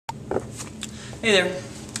Hey there.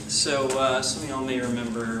 So some of y'all may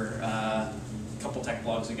remember a couple tech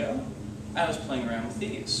blogs ago, I was playing around with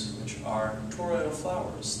these, which are toroidal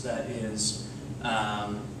flowers. That is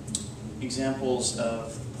examples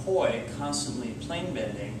of poi constantly plane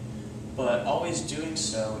bending, but always doing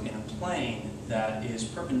so in a plane that is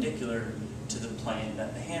perpendicular to the plane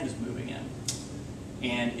that the hand is moving in.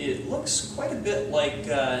 And it looks quite a bit like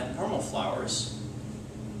normal flowers,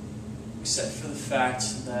 except for the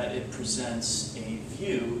fact that it presents a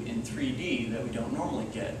view in 3D that we don't normally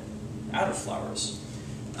get out of flowers.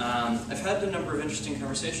 I've had a number of interesting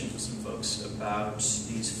conversations with some folks about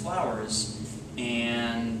these flowers,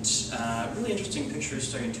 and really interesting pictures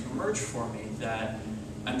starting to emerge for me that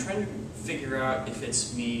I'm trying to figure out if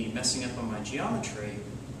it's me messing up on my geometry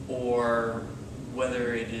or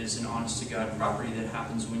whether it is an honest-to-God property that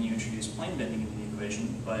happens when you introduce plane bending into the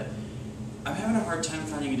equation. But I'm having a hard time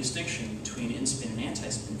finding a distinction between inspin and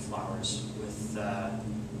antispin flowers with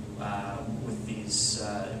these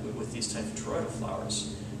type of toroidal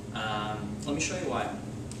flowers. Let me show you why.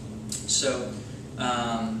 So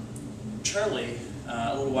Charlie,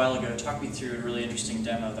 a little while ago, talked me through a really interesting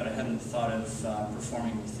demo that I hadn't thought of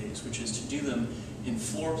performing with these, which is to do them in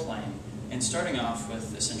floor plane and starting off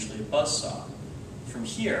with essentially a buzzsaw. From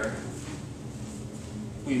here,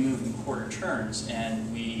 we move in quarter turns,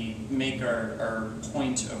 and we make our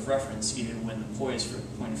point of reference either when the poi is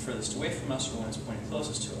pointed furthest away from us or when it's pointed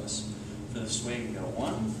closest to us. Furthest away, we go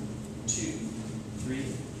 1, 2, 3,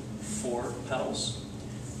 4 petals.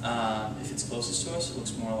 If it's closest to us, it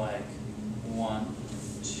looks more like 1,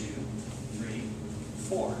 2, 3,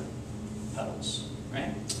 4 petals,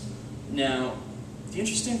 right? Now, the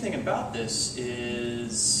interesting thing about this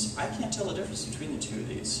is I can't tell the difference between the two of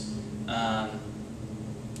these.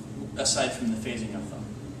 Aside from the phasing of them.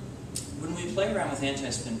 When we play around with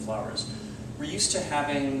antispin flowers, we're used to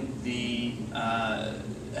having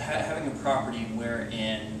having a property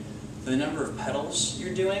wherein the number of petals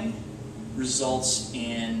you're doing results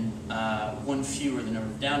in one fewer the number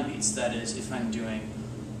of downbeats. That is, if I'm doing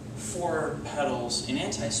 4 petals in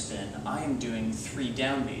antispin, I am doing 3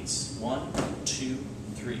 downbeats. 1, 2,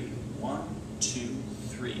 3, 1, 2,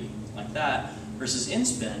 3, like that, versus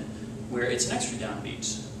inspin, where it's an extra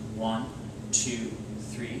downbeat. 1, 2,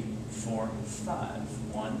 3, 4,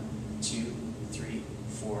 5. 1, 2, 3,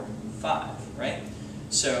 4, 5, right?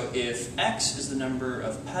 So if X is the number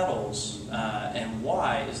of petals and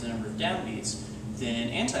Y is the number of downbeats,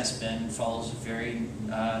 then antispin follows a very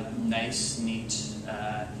nice, neat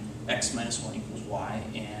X minus 1 equals Y,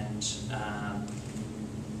 and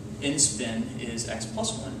inspin is X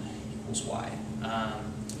plus 1 equals Y.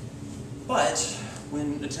 But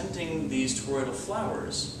when attempting these toroidal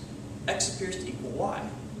flowers, X appears to equal Y.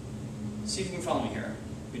 See if you can follow me here.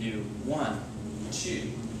 We do 1,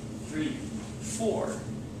 2, 3, 4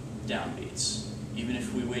 downbeats. Even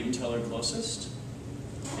if we wait until they're closest,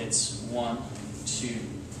 it's 1, 2,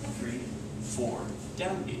 3, 4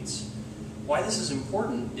 downbeats. Why this is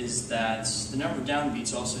important is that the number of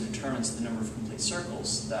downbeats also determines the number of complete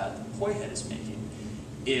circles that the poi head is making.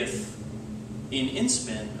 If in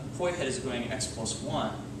inspin, a poi head is going X plus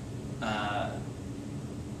 1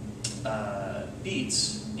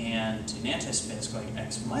 beats, and in antispin is going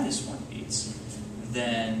X minus 1 beats,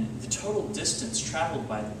 then the total distance traveled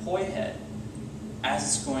by the poi head as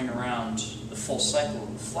it's going around the full cycle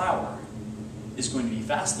of the flower is going to be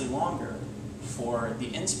vastly longer for the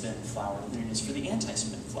inspin flower than it is for the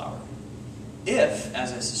antispin flower. If,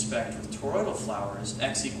 as I suspect with toroidal flowers,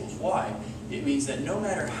 X equals Y, it means that no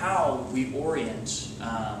matter how we orient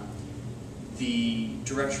the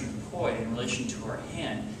direction of the poi in relation to our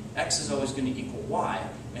hand, X is always going to equal Y,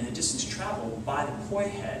 and the distance traveled by the poi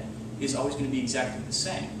head is always going to be exactly the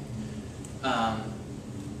same.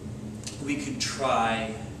 We could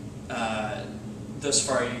try, thus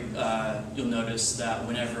far you'll notice that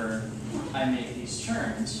whenever I make these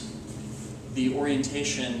turns, the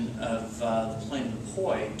orientation of the plane of the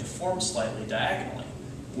poi deforms slightly diagonally,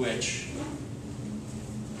 which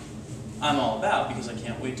I'm all about because I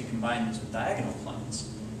can't wait to combine these with diagonal planes.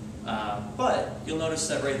 But you'll notice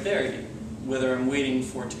that right there, whether I'm waiting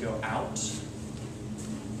for it to go out,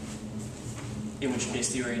 in which case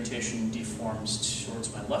the orientation deforms towards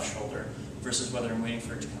my left shoulder, versus whether I'm waiting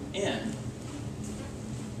for it to come in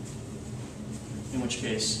which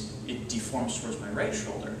case it deforms towards my right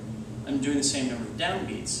shoulder. I'm doing the same number of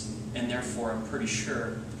downbeats, and therefore I'm pretty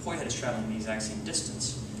sure the poi head is traveling the exact same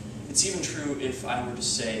distance. It's even true if I were to,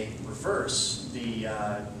 say, reverse the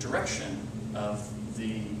direction of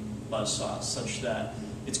the buzzsaw such that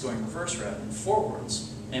it's going reverse rather than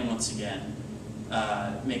forwards, and once again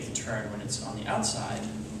make the turn when it's on the outside.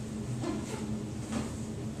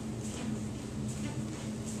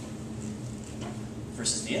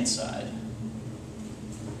 versus the inside,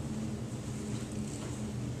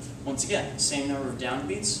 once again, same number of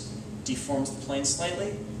downbeats, deforms the plane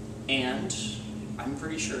slightly, and I'm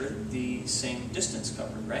pretty sure the same distance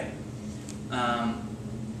covered, right?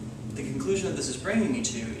 The conclusion that this is bringing me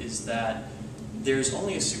to is that there's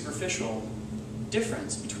only a superficial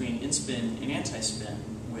difference between inspin and antispin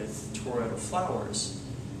with toroidal flowers,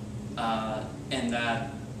 and that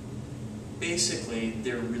basically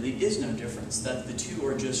there really is no difference, that the two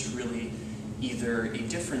are just really either a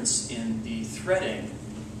difference in the threading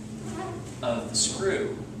of the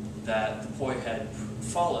screw that the poi head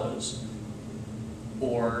follows,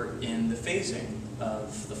 or in the phasing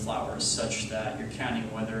of the flowers, such that you're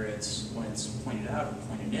counting whether it's when it's pointed out or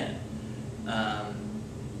pointed in.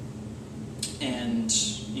 And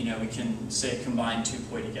you know, we can say combine two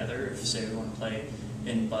poi together if, say, we want to play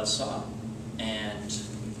in buzzsaw. And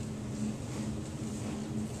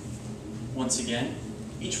once again,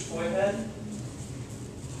 each poi head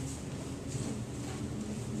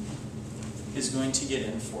is going to get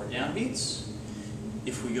in 4 downbeats.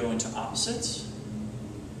 If we go into opposites,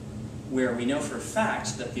 where we know for a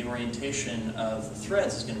fact that the orientation of the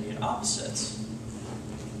threads is going to be at opposites,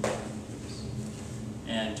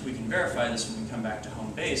 and we can verify this when we come back to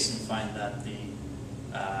home base and find that the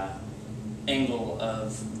angle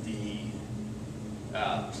of the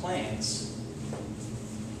planes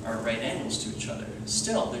are right angles to each other.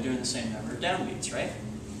 Still, they're doing the same number of downbeats, right?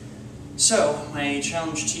 So, my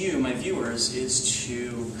challenge to you, my viewers, is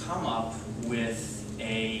to come up with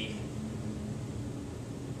a...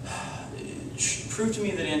 prove to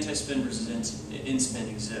me that antispin versus inspin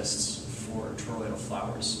exists for toroidal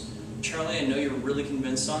flowers. Charlie, I know you're really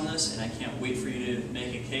convinced on this, and I can't wait for you to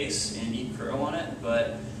make a case and eat crow on it,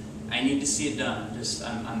 but I need to see it done. Just,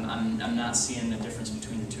 I'm not seeing the difference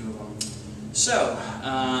between the two of them. So,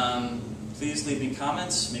 please leave me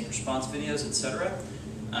comments, make response videos, etc.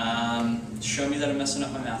 Show me that I'm messing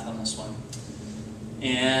up my math on this one.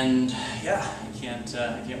 And yeah, I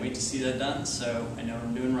can't wait to see that done, so I know what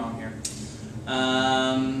I'm doing wrong here.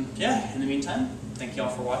 Yeah, in the meantime, thank you all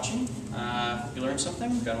for watching. Hope you learned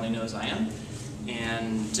something. God only knows I am.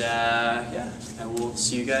 And yeah, I will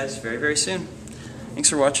see you guys very, very soon. Thanks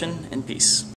for watching, and peace.